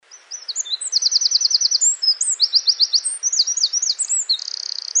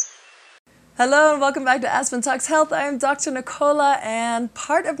Hello and welcome back to Aspen Talks Health. I am Dr. Nicola, and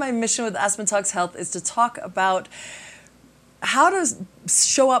part of my mission with Aspen Talks Health is to talk about how to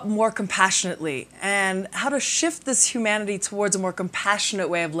show up more compassionately and how to shift this humanity towards a more compassionate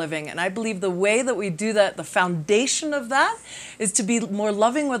way of living. And I believe the way that we do that, the foundation of that, is to be more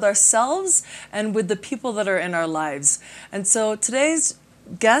loving with ourselves and with the people that are in our lives. And so today's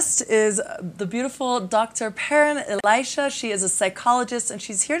guest is the beautiful Dr. Perrin Elisha. She is a psychologist, and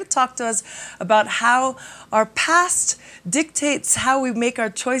she's here to talk to us about how our past dictates how we make our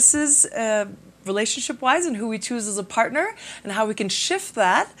choices relationship-wise and who we choose as a partner, and how we can shift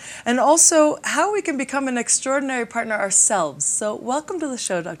that, and also how we can become an extraordinary partner ourselves. So welcome to the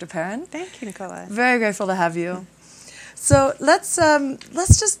show, Dr. Perrin. Thank you, Nicola. Very grateful to have you. So let's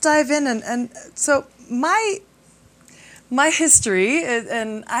just dive in, and so my history,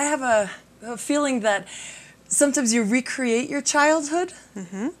 and I have a feeling that sometimes you recreate your childhood,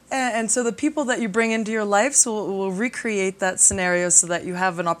 and so the people that you bring into your life will recreate that scenario so that you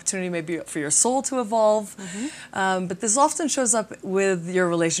have an opportunity maybe for your soul to evolve. But this often shows up with your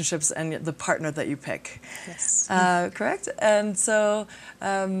relationships and the partner that you pick. Yes. Correct? And so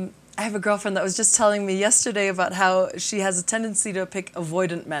I have a girlfriend that was just telling me yesterday about how she has a tendency to pick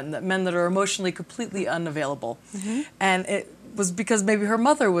avoidant men that are emotionally completely unavailable. And it was because maybe her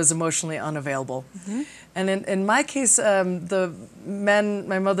mother was emotionally unavailable. And in my case, the men,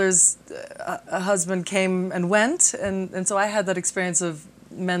 my mother's husband came and went, and so I had that experience of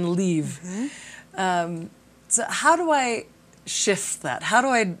men leave. So how do I shift that? How do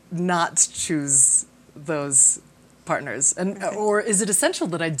I not choose those partners? And or is it essential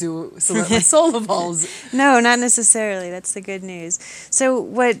that I do so that my soul evolves? No, not necessarily. That's the good news.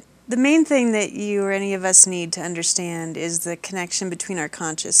 So the main thing that you or any of us need to understand is the connection between our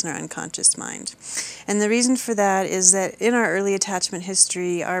conscious and our unconscious mind. And the reason for that is that in our early attachment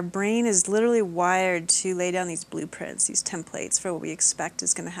history, our brain is literally wired to lay down these blueprints, these templates for what we expect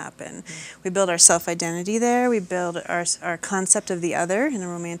is going to happen. We build our self-identity there. We build our concept of the other in a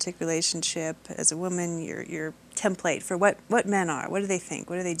romantic relationship. As a woman, your template for what men are. What do they think?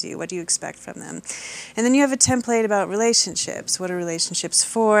 What do they do? What do you expect from them? And then you have a template about relationships. What are relationships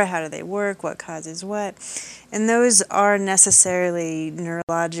for? How do they work? What causes what? And those are necessarily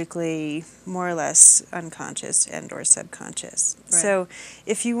neurologically more or less unconscious and or subconscious. Right. So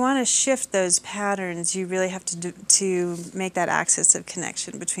if you want to shift those patterns, you really have to make that axis of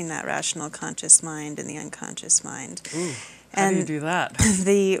connection between that rational conscious mind and the unconscious mind. Ooh. How do you do that?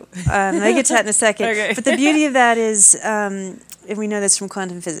 I'll get to that in a second. Okay. But the beauty of that is, and we know this from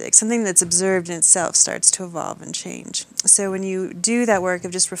quantum physics, something that's observed in itself starts to evolve and change. So when you do that work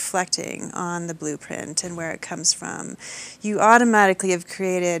of just reflecting on the blueprint and where it comes from, you automatically have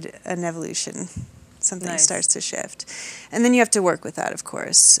created an evolution. Something Nice. starts to shift. And then you have to work with that, of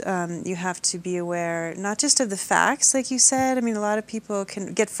course. You have to be aware, not just of the facts, like you said. I mean, a lot of people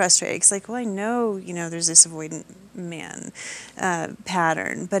can get frustrated. It's like, well, I know, there's this avoidant man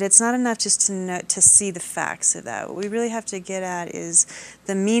pattern, but it's not enough just to see the facts of that. What we really have to get at is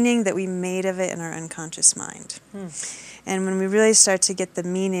the meaning that we made of it in our unconscious mind. And when we really start to get the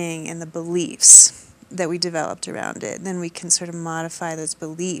meaning and the beliefs that we developed around it, then we can sort of modify those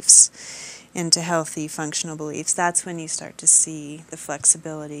beliefs into healthy, functional beliefs. That's when you start to see the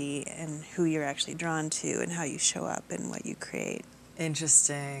flexibility and who you're actually drawn to and how you show up and what you create.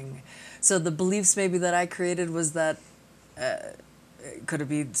 Interesting. So the beliefs maybe that I created was that, could it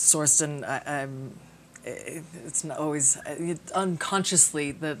be sourced in, it's not always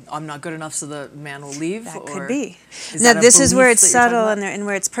unconsciously that I'm not good enough so the man will leave? That or could be. Now This is where it's that you're talking subtle about? and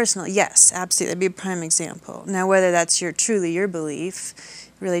where it's personal. Yes, absolutely. That'd be a prime example. Now, whether that's truly your belief,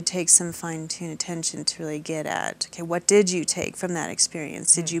 really takes some fine-tuned attention to really get at, okay, what did you take from that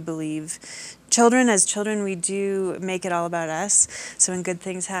experience? Did you believe as children, we do make it all about us. So when good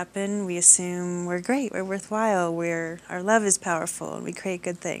things happen, we assume we're great, we're worthwhile, our love is powerful, and we create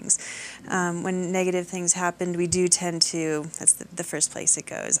good things. When negative things happen, we do tend to, that's the first place it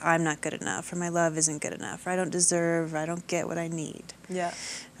goes, I'm not good enough, or my love isn't good enough, or I don't deserve, or I don't get what I need. Yeah.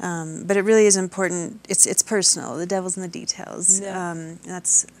 But it really is important. It's personal. The devil's in the details. Yeah. And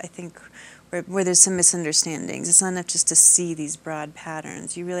that's, I think, where there's some misunderstandings. It's not enough just to see these broad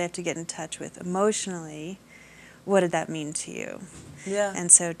patterns. You really have to get in touch with emotionally, what did that mean to you? Yeah.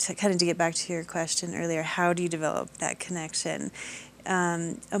 And so to get back to your question earlier, how do you develop that connection?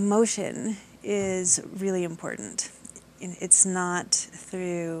 Emotion is really important. it's not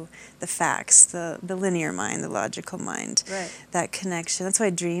through the facts, the linear mind, the logical mind, Right. that connection. That's why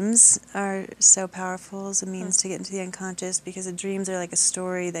dreams are so powerful as a means to get into the unconscious, because the dreams are like a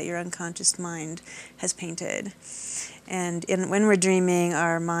story that your unconscious mind has painted. And when we're dreaming,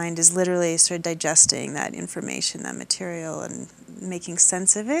 our mind is literally sort of digesting that information, that material, and making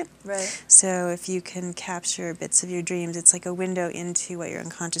sense of it. Right. So if you can capture bits of your dreams, it's like a window into what your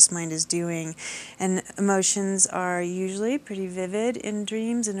unconscious mind is doing. And emotions are usually pretty vivid in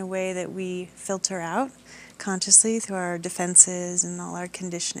dreams in a way that we filter out consciously through our defenses and all our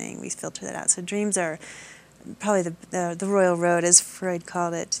conditioning. We filter that out. So dreams are probably the royal road, as Freud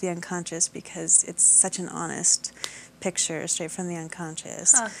called it, to the unconscious, because it's such an honest picture straight from the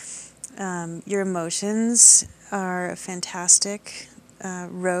unconscious. Your emotions are a fantastic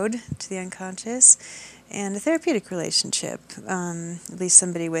road to the unconscious, and a therapeutic relationship, at least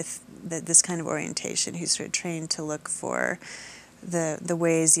somebody with this kind of orientation who's sort of trained to look for the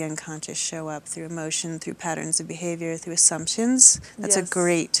ways the unconscious show up through emotion, through patterns of behavior, through assumptions. That's a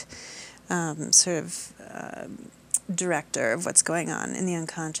great sort of director of what's going on in the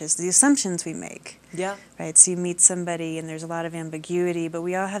unconscious, the assumptions we make. Yeah. Right, so you meet somebody and there's a lot of ambiguity, but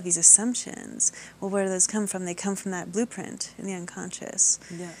we all have these assumptions. Well, where do those come from? They come from that blueprint in the unconscious.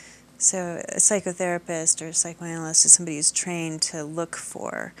 Yeah. So a psychotherapist or a psychoanalyst is somebody who's trained to look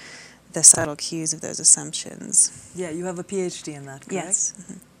for the subtle cues of those assumptions. Yeah, you have a PhD in that, correct? Yes.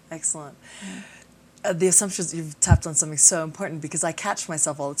 Mm-hmm. Excellent. The assumptions, you've tapped on something so important, because I catch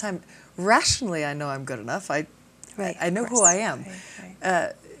myself all the time. Rationally, I know I'm good enough. I know who I am.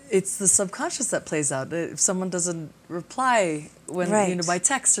 Right. It's the subconscious that plays out. If someone doesn't reply when by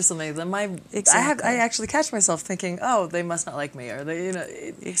text or something, then I actually catch myself thinking, oh, they must not like me, or they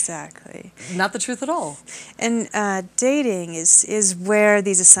exactly not the truth at all. And dating is where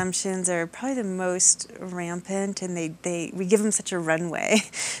these assumptions are probably the most rampant, and we give them such a runway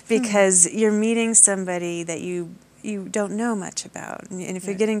because you're meeting somebody that you don't know much about, and if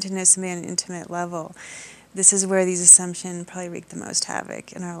you're getting to know somebody on an intimate level, this is where these assumptions probably wreak the most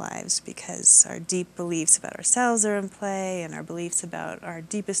havoc in our lives, because our deep beliefs about ourselves are in play, and our beliefs about our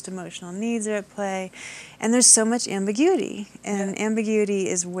deepest emotional needs are at play. And there's so much ambiguity, and ambiguity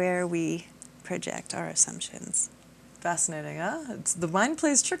is where we project our assumptions. Fascinating, huh? The mind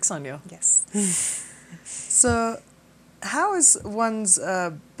plays tricks on you. Yes. So, how is one's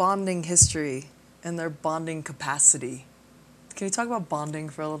bonding history and their bonding capacity? Can you talk about bonding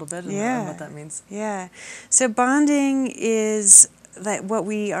for a little bit and what that means? Yeah. So bonding is what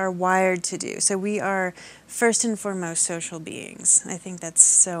we are wired to do. So we are first and foremost social beings. I think that's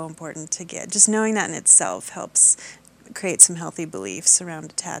so important to get. Just knowing that in itself helps create some healthy beliefs around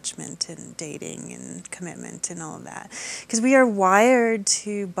attachment and dating and commitment and all of that. Because we are wired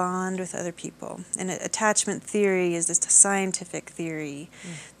to bond with other people. And attachment theory is this scientific theory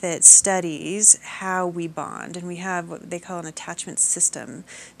that studies how we bond. And we have what they call an attachment system,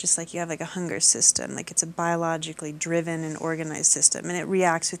 just like you have like a hunger system. Like it's a biologically driven and organized system. And it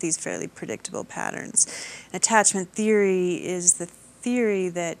reacts with these fairly predictable patterns. And attachment theory is the theory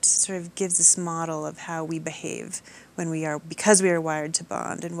that sort of gives this model of how we behave because we are wired to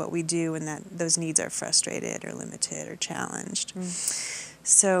bond, and what we do when those needs are frustrated or limited or challenged.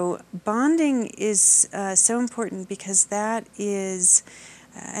 So bonding is so important, because that is,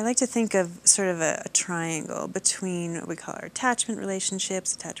 I like to think of sort of a triangle between what we call our attachment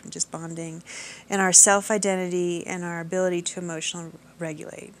relationships, attachment just bonding, and our self-identity and our ability to emotionally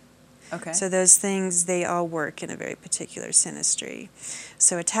regulate. Okay. So those things, they all work in a very particular synastry.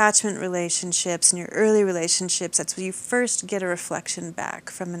 So attachment relationships and your early relationships, that's where you first get a reflection back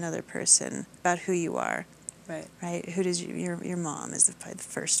from another person about who you are. Right? Who does your mom is probably the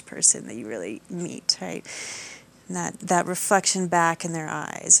first person that you really meet, right? And that reflection back in their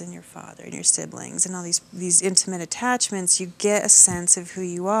eyes, and your father and your siblings and all these intimate attachments, you get a sense of who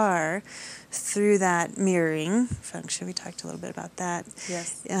you are through that mirroring function. We talked a little bit about that.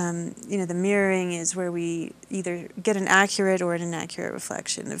 Yes. The mirroring is where we either get an accurate or an inaccurate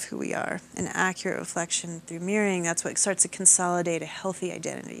reflection of who we are. An accurate reflection through mirroring, that's what starts to consolidate a healthy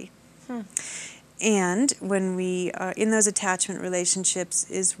identity. And when we are in those attachment relationships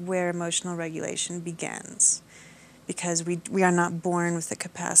is where emotional regulation begins, because we are not born with the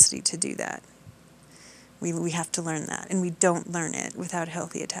capacity to do that. We have to learn that, and we don't learn it without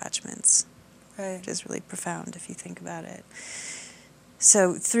healthy attachments. Right. Which is really profound if you think about it.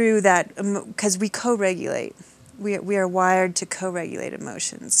 So through that, because we co-regulate, we are wired to co-regulate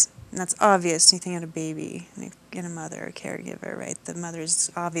emotions. And that's obvious when you think of a baby and a mother, a caregiver, right? The mother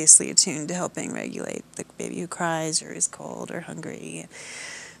is obviously attuned to helping regulate the baby who cries or is cold or hungry.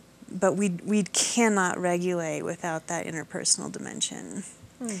 but we cannot regulate without that interpersonal dimension.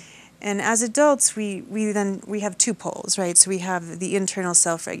 And as adults, we have two poles, right? So we have the internal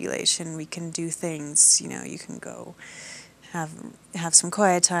self-regulation. We can do things, you can go have some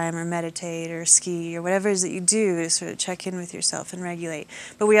quiet time or meditate or ski or whatever it is that you do to sort of check in with yourself and regulate.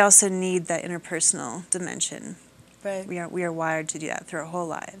 But we also need that interpersonal dimension. Right. We are wired to do that through our whole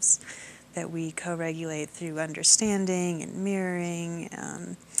lives, that we co-regulate through understanding and mirroring,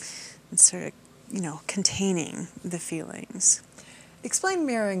 and sort of, containing the feelings. Explain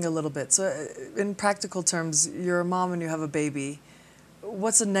mirroring a little bit. So in practical terms, you're a mom and you have a baby.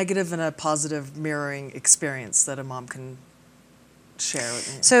 What's a negative and a positive mirroring experience that a mom can share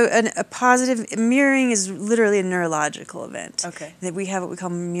with me? So a positive mirroring is literally a neurological event. Okay. That we have what we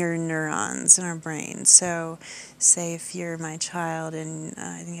call mirror neurons in our brain. So say if you're my child, and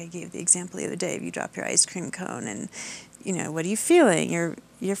I think I gave the example the other day, if you drop your ice cream cone and, what are you feeling?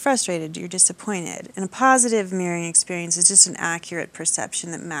 You're frustrated, you're disappointed. And a positive mirroring experience is just an accurate perception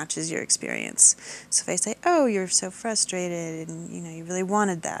that matches your experience. So if I say, oh, you're so frustrated and you really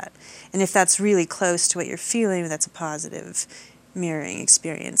wanted that. And if that's really close to what you're feeling, that's a positive mirroring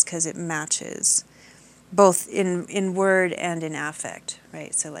experience because it matches both in word and in affect,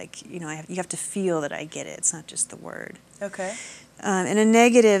 right? So you have to feel that I get it. It's not just the word. Okay. And a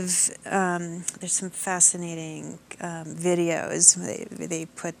negative, there's some fascinating videos. They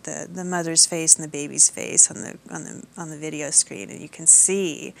put the mother's face and the baby's face on the video screen, and you can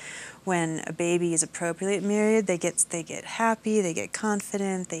see when a baby is appropriately mirrored, they get happy, they get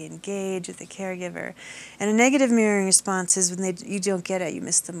confident, they engage with the caregiver. And a negative mirroring response is when you don't get it, you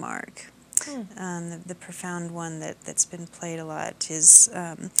miss the mark. The profound one that's been played a lot is,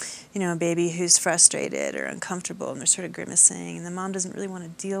 a baby who's frustrated or uncomfortable and they're sort of grimacing, and the mom doesn't really want to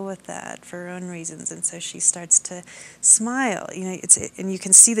deal with that for her own reasons, and so she starts to smile. And you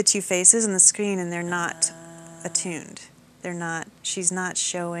can see the two faces on the screen, and they're not attuned. She's not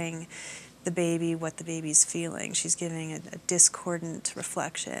showing the baby what the baby's feeling. She's giving a discordant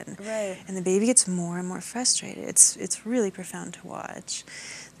reflection. Right. And the baby gets more and more frustrated. It's really profound to watch.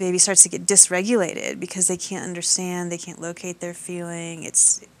 The baby starts to get dysregulated because they can't understand, they can't locate their feeling.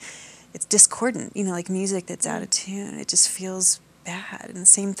 It's discordant, like music that's out of tune. It just feels bad. And the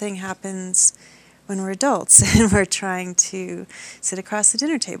same thing happens when we're adults and we're trying to sit across the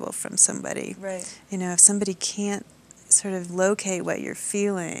dinner table from somebody. Right. If somebody can't sort of locate what you're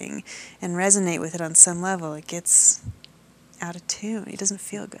feeling and resonate with it on some level, it gets out of tune. It doesn't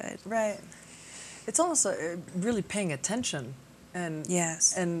feel good. Right. It's almost really paying attention and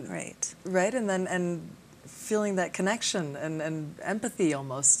yes, and right, and feeling that connection and empathy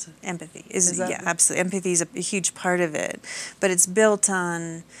almost. Empathy is absolutely. Empathy is a huge part of it, but it's built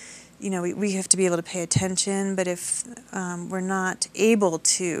on. We have to be able to pay attention, but if we're not able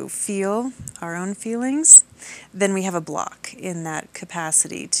to feel our own feelings, then we have a block in that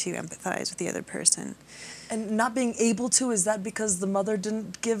capacity to empathize with the other person. And not being able to, is that because the mother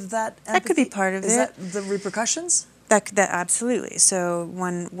didn't give that empathy? That could be part of it. Is that the repercussions? That absolutely. So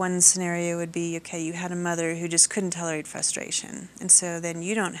one scenario would be, okay, you had a mother who just couldn't tolerate frustration, and so then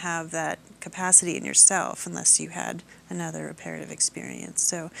you don't have that capacity in yourself unless you had another reparative experience.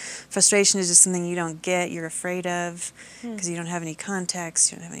 So frustration is just something you don't get, you're afraid of, because you don't have any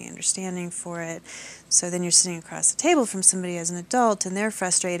context, you don't have any understanding for it. So then you're sitting across the table from somebody as an adult, and they're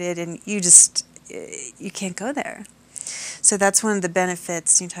frustrated, and you can't go there. So that's one of the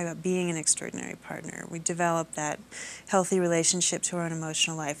benefits. You talk about being an extraordinary partner. We develop that healthy relationship to our own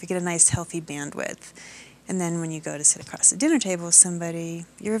emotional life. We get a nice, healthy bandwidth. And then when you go to sit across the dinner table with somebody,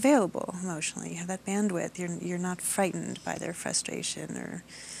 you're available emotionally. You have that bandwidth. You're not frightened by their frustration or.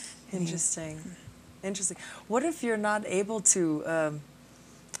 Interesting. What if you're not able to?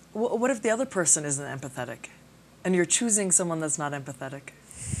 What if the other person isn't empathetic, and you're choosing someone that's not empathetic?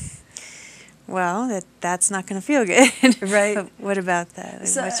 Well, that's not going to feel good, right? What about that?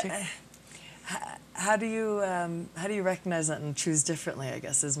 So, how do you recognize that and choose differently? I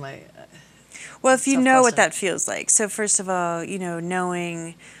guess is my. Well, if you know what that feels like. So first of all,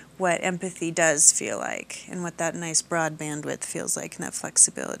 knowing what empathy does feel like and what that nice broad bandwidth feels like and that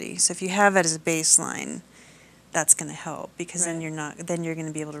flexibility. So if you have that as a baseline, that's going to help because then you're going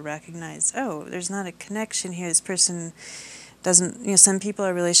to be able to recognize, oh, there's not a connection here. This person doesn't, some people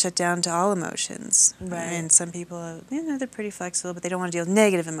are really shut down to all emotions. Right. And some people are, they're pretty flexible, but they don't want to deal with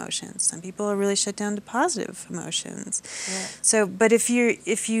negative emotions. Some people are really shut down to positive emotions. Yeah. So, but if you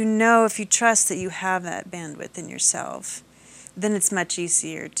trust that you have that bandwidth in yourself, then it's much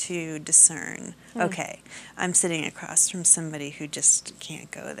easier to discern, okay, I'm sitting across from somebody who just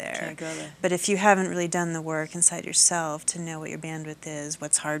can't go there. Can't go there. But if you haven't really done the work inside yourself to know what your bandwidth is,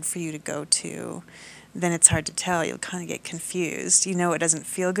 what's hard for you to go to, then it's hard to tell. You'll kind of get confused. You know it doesn't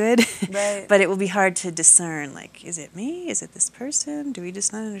feel good, Right. but it will be hard to discern, like, is it me? Is it this person? Do we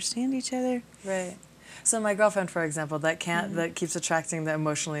just not understand each other? Right. So my girlfriend, for example, that keeps attracting the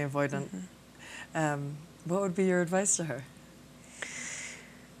emotionally avoidant. What would be your advice to her?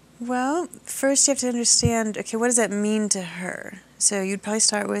 Well, first you have to understand, okay, what does that mean to her? So you'd probably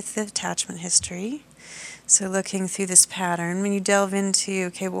start with the attachment history. So looking through this pattern, when you delve into,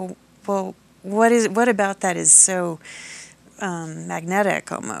 okay, well, what about that is so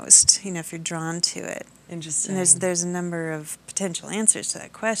magnetic almost, if you're drawn to it. Interesting. And there's a number of potential answers to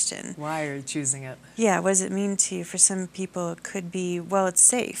that question. Why are you choosing it? Yeah, what does it mean to you? For some people, it could be, well, it's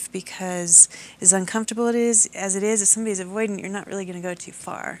safe because as uncomfortable as it is, if somebody's avoidant, you're not really going to go too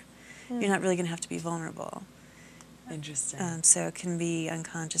far. You're not really going to have to be vulnerable. Interesting. So it can be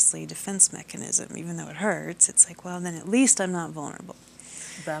unconsciously defense mechanism. Even though it hurts, it's like, well, then at least I'm not vulnerable.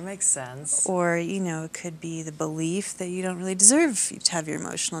 That makes sense. Or, it could be the belief that you don't really deserve to have your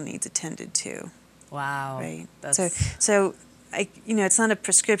emotional needs attended to. Wow. Right. That's... So it's not a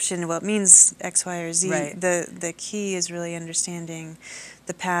prescription. Well, it means X, Y, or Z. Right. The key is really understanding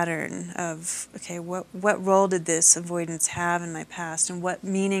the pattern of, okay, what role did this avoidance have in my past, and what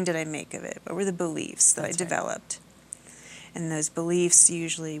meaning did I make of it? What were the beliefs that I developed? And those beliefs,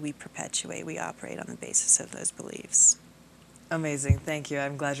 usually we perpetuate. We operate on the basis of those beliefs. Amazing. Thank you.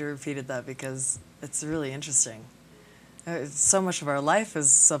 I'm glad you repeated that because it's really interesting. So much of our life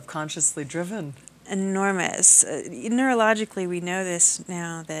is subconsciously driven. Enormous. Neurologically, we know this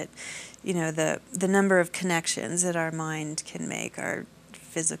now that, the number of connections that our mind can make, our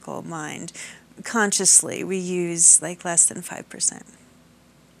physical mind, consciously, we use like less than 5%.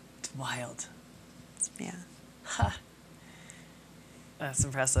 It's wild. Yeah. Ha. That's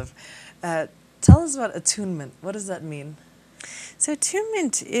impressive. Tell us about attunement. What does that mean? So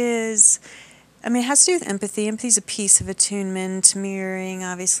attunement is... it has to do with empathy. Empathy is a piece of attunement, mirroring,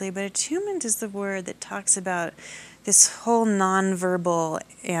 obviously, but attunement is the word that talks about this whole nonverbal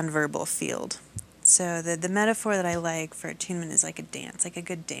and verbal field. So the metaphor that I like for attunement is like a dance, like a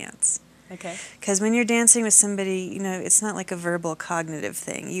good dance. Okay. Because when you're dancing with somebody, it's not like a verbal cognitive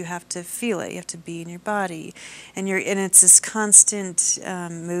thing. You have to feel it. You have to be in your body. And it's this constant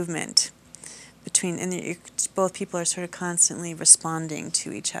movement between, and both people are sort of constantly responding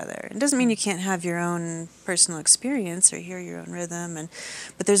to each other. It doesn't mean you can't have your own personal experience or hear your own rhythm,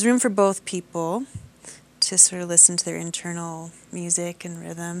 but there's room for both people to sort of listen to their internal music and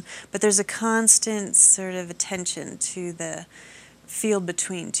rhythm. But there's a constant sort of attention to the field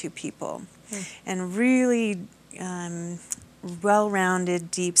between two people, and really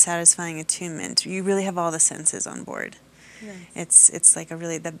well-rounded, deep, satisfying attunement. You really have all the senses on board. Nice. It's like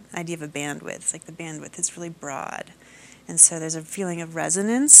the idea of a bandwidth. It's like the bandwidth is really broad. And so there's a feeling of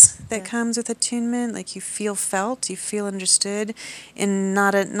resonance that comes with attunement, like you feel felt, you feel understood, in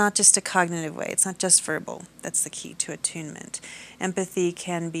not just a cognitive way. It's not just verbal. That's the key to attunement. Empathy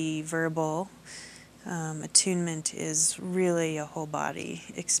can be verbal. Attunement is really a whole body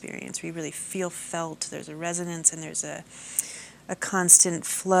experience. We really feel felt. There's a resonance, and there's a constant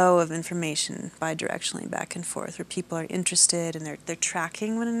flow of information bidirectionally back and forth, where people are interested and they're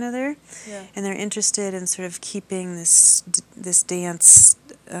tracking one another, and they're interested in sort of keeping this dance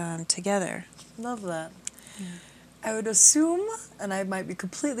together. Love that. Yeah. I would assume, and I might be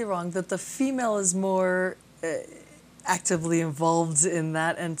completely wrong, that the female is more actively involved in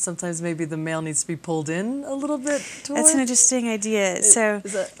that, and sometimes maybe the male needs to be pulled in a little bit towards. That's an interesting idea.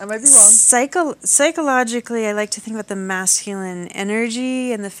 I might be wrong. Psychologically, I like to think about the masculine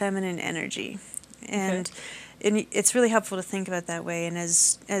energy and the feminine energy, and it's really helpful to think about it that way. And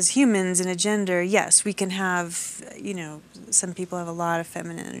as humans in a gender, yes, we can have, some people have a lot of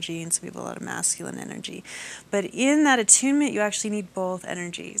feminine energy and some people have a lot of masculine energy, but in that attunement, you actually need both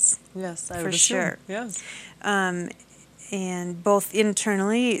energies. Yes, I for would assume. sure. Yes. And both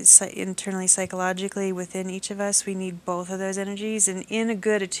internally, psychologically, within each of us, we need both of those energies. And in a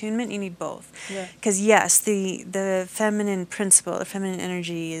good attunement, you need both. Because yes, the feminine principle, the feminine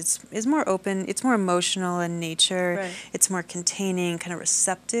energy is more open. It's more emotional in nature. Right. It's more containing, kind of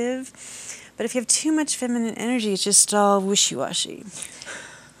receptive. But if you have too much feminine energy, it's just all wishy-washy.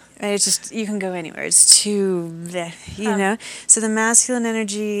 Right? It's just, you can go anywhere. It's too, So the masculine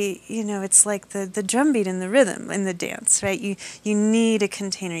energy, it's like the drumbeat and the rhythm in the dance, right? You need a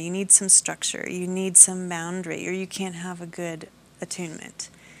container. You need some structure. You need some boundary, or you can't have a good attunement.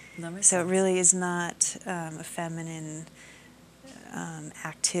 So it really is not a feminine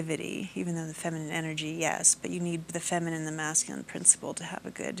activity, even though the feminine energy, yes, but you need the feminine and the masculine principle to have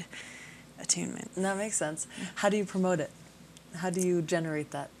a good attunement. That makes sense. How do you promote it? How do you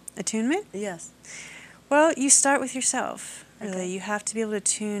generate that? Attunement? Yes. Well, you start with yourself, really. Okay. You have to be able to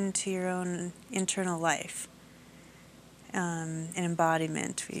tune to your own internal life. And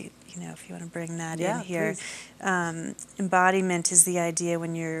embodiment, if you want to bring that in here. Embodiment is the idea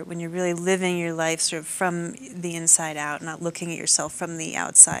when you're really living your life sort of from the inside out, not looking at yourself from the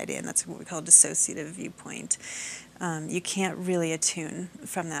outside in. That's what we call dissociative viewpoint. You can't really attune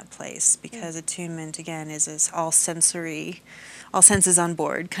from that place because attunement, again, is this all senses on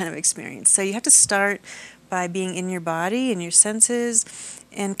board kind of experience. So you have to start by being in your body and your senses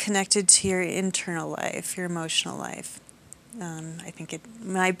and connected to your internal life, your emotional life. I think, in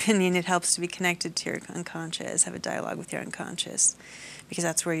my opinion, it helps to be connected to your unconscious, have a dialogue with your unconscious, because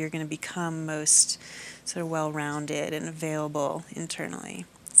that's where you're going to become most sort of well-rounded and available internally.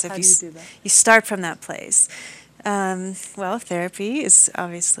 So How if do you do that? You start from that place. Well, therapy is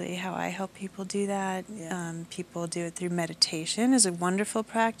obviously how I help people do that. Yeah. People do it through meditation. Is a wonderful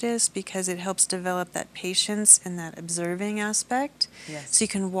practice because it helps develop that patience and that observing aspect. Yes. So you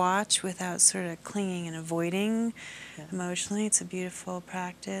can watch without sort of clinging and avoiding Yeah. emotionally. It's a beautiful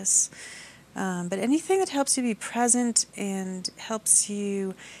practice. But anything that helps you be present and helps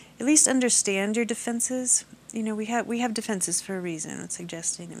you at least understand your defenses. We have defenses for a reason. I'm not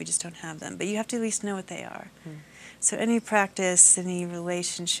suggesting that we just don't have them, but you have to at least know what they are. So any practice, any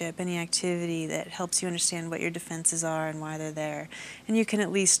relationship, any activity that helps you understand what your defenses are and why they're there, and you can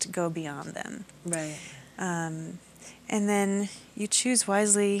at least go beyond them. Right. And then you choose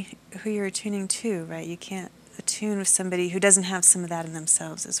wisely who you're attuning to, right? You can't attune with somebody who doesn't have some of that in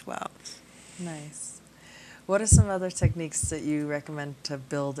themselves as well. Nice. What are some other techniques that you recommend to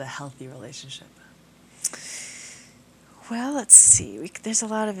build a healthy relationship? Well, let's see. There's a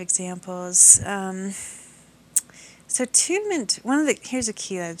lot of examples. So attunement, here's a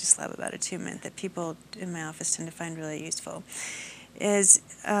key that I just love about attunement that people in my office tend to find really useful, is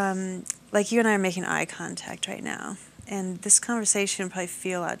like you and I are making eye contact right now. And this conversation would probably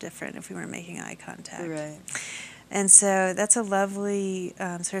feel a lot different if we weren't making eye contact. Right. And so that's a lovely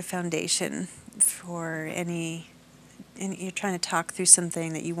sort of foundation for and you're trying to talk through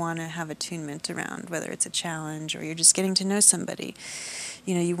something that you want to have attunement around, whether it's a challenge or you're just getting to know somebody.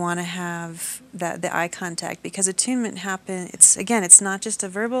 You want to have the eye contact because attunement it's not just a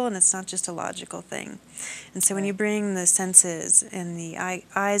verbal and it's not just a logical thing. And so when you bring the senses and the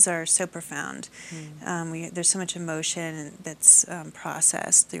eyes are so profound, there's so much emotion that's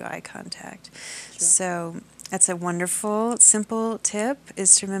processed through eye contact. Sure. So that's a wonderful, simple tip,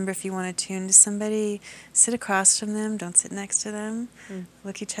 is to remember if you want to tune to somebody, sit across from them, don't sit next to them,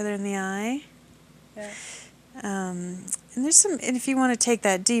 look each other in the eye. Yeah. And if you want to take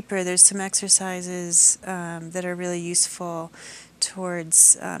that deeper, there's some exercises that are really useful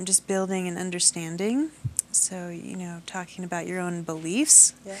towards just building an understanding. So, talking about your own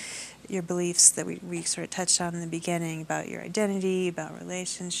beliefs, your beliefs that we sort of touched on in the beginning about your identity, about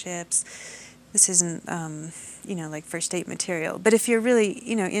relationships. This isn't, like first date material. But if you're really,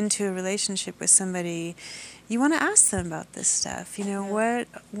 into a relationship with somebody, you want to ask them about this stuff. What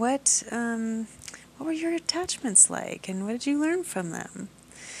were your attachments like, and what did you learn from them?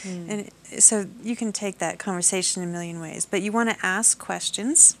 And so you can take that conversation in a million ways. But you want to ask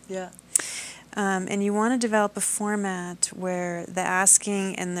questions. Yeah. And you want to develop a format where the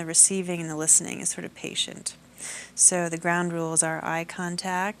asking and the receiving and the listening is sort of patient. So the ground rules are eye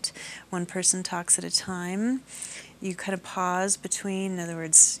contact, one person talks at a time. You kind of pause between, in other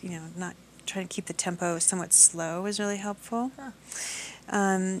words, not trying to keep the tempo somewhat slow is really helpful. Huh.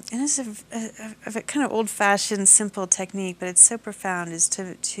 And it's a kind of old-fashioned, simple technique, but it's so profound, is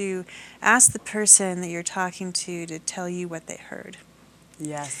to ask the person that you're talking to tell you what they heard.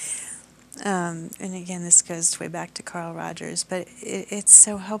 Yes. And again, this goes way back to Carl Rogers, but it's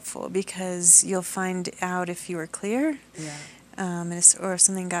so helpful because you'll find out if you were clear, or if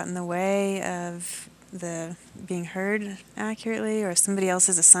something got in the way of the being heard accurately, or if somebody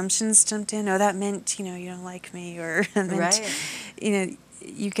else's assumptions jumped in. Oh, that meant you don't like me, or that meant,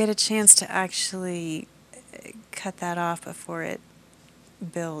 you get a chance to actually cut that off before it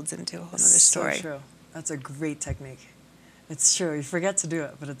builds into a whole other story. So true. That's a great technique. It's true. You forget to do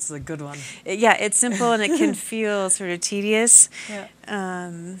it, but it's a good one. It's simple and it can feel sort of tedious. Yeah.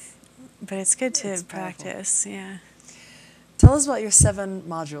 But it's good to It's practice. powerful. Yeah. Tell us about your 7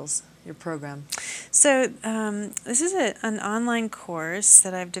 modules, your program. So this is an online course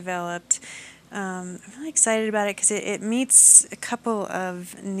that I've developed. I'm really excited about it because it meets a couple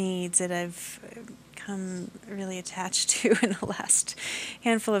of needs that I've kind become really attached to in the last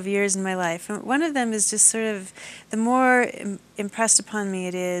handful of years in my life. And one of them is just sort of the more impressed upon me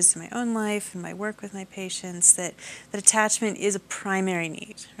it is in my own life and my work with my patients that attachment is a primary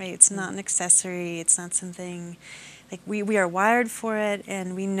need, right? It's not an accessory. It's not something like we are wired for it,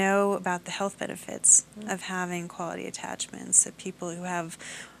 and we know about the health benefits of having quality attachments. That people who have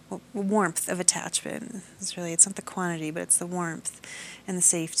warmth of attachment, it's not the quantity, but it's the warmth and the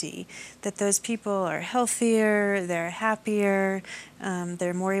safety, that those people are healthier, they're happier,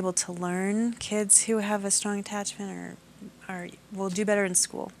 they're more able to learn. Kids who have a strong attachment will do better in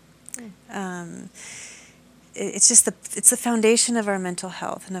school. It's the foundation of our mental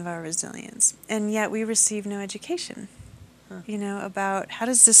health and of our resilience, and yet we receive no education about how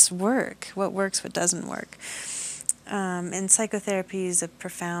does this work, what works, what doesn't work. And psychotherapy is a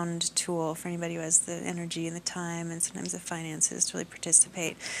profound tool for anybody who has the energy and the time and sometimes the finances to really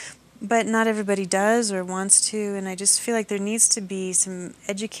participate. But not everybody does or wants to, and I just feel like there needs to be some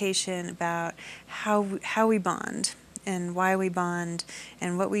education about how we bond and why we bond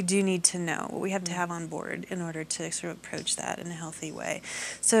and what we do need to know, what we have to have on board in order to sort of approach that in a healthy way.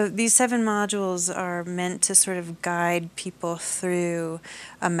 So these 7 modules are meant to sort of guide people through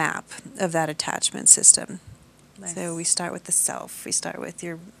a map of that attachment system. Nice. So we start with the self. We start with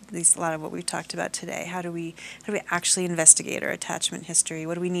a lot of what we've talked about today. How do we actually investigate our attachment history?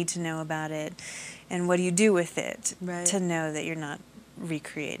 What do we need to know about it? And what do you do with it to know that you're not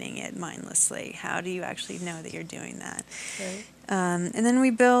recreating it mindlessly? How do you actually know that you're doing that? Right. And then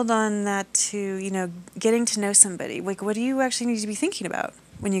we build on that to, getting to know somebody. Like, what do you actually need to be thinking about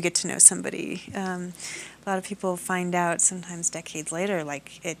when you get to know somebody? A lot of people find out sometimes decades later,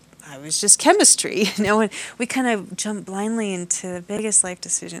 I was just chemistry, and we kind of jump blindly into the biggest life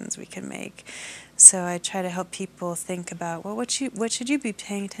decisions we can make. So I try to help people think about, well, what should you be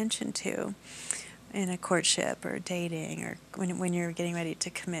paying attention to in a courtship or dating or when you're getting ready to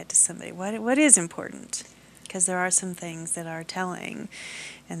commit to somebody? What is important? Because there are some things that are telling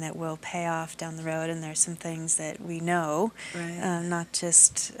and that will pay off down the road, and there are some things that we know, not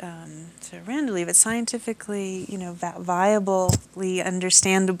just sort of randomly, but scientifically, viably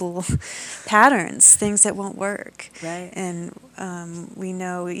understandable patterns, things that won't work. Right. And we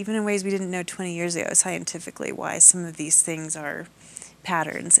know, even in ways we didn't know 20 years ago, scientifically, why some of these things are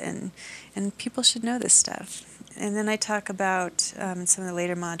patterns, and people should know this stuff. And then I talk about in some of the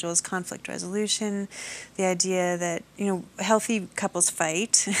later modules, conflict resolution, the idea that, healthy couples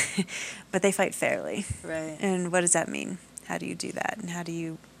fight, but they fight fairly. Right. And what does that mean? How do you do that? And how do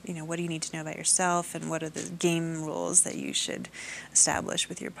you, what do you need to know about yourself? And what are the game rules that you should establish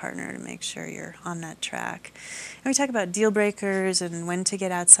with your partner to make sure you're on that track? And we talk about deal breakers and when to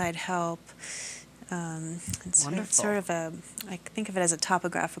get outside help. It's sort of I think of it as a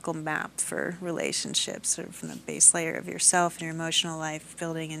topographical map for relationships, sort of from the base layer of yourself and your emotional life,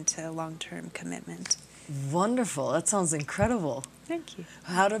 building into long-term commitment. Wonderful. That sounds incredible. Thank you.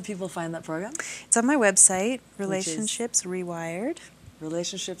 How do people find that program? It's on my website, Relationships Rewired.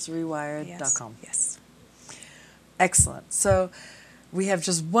 RelationshipsRewired.com. Yes. Excellent. So we have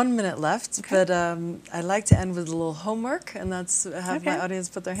just 1 minute left, but I like to end with a little homework, and that's have my audience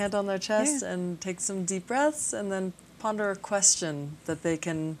put their hand on their chest and take some deep breaths, and then ponder a question that they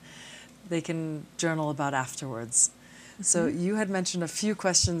can journal about afterwards. Mm-hmm. So you had mentioned a few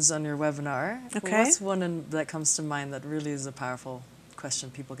questions on your webinar. Okay. What's one that comes to mind that really is a powerful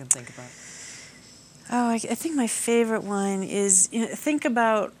question people can think about? Oh, I think my favorite one is think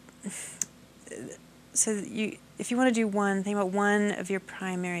about if you want to do one, think about one of your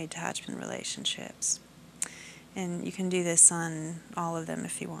primary attachment relationships. And you can do this on all of them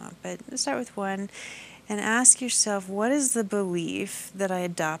if you want, but start with one and ask yourself, what is the belief that I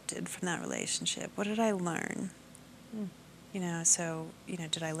adopted from that relationship? What did I learn?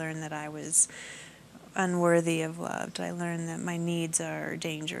 Did I learn that I was unworthy of love? Did I learn that my needs are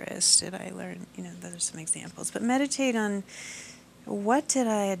dangerous? Did I learn, those are some examples. But meditate on, what did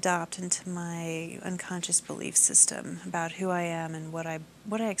I adopt into my unconscious belief system about who I am and what I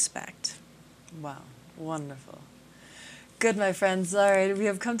expect? Wow, wonderful. Good, my friends. All right, we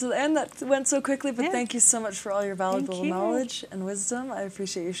have come to the end. That went so quickly, but thank you so much for all your valuable knowledge and wisdom. I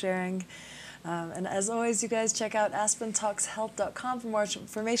appreciate you sharing. And as always, you guys check out aspentalkshealth.com for more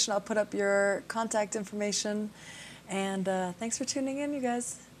information. I'll put up your contact information. And thanks for tuning in, you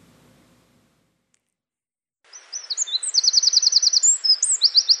guys.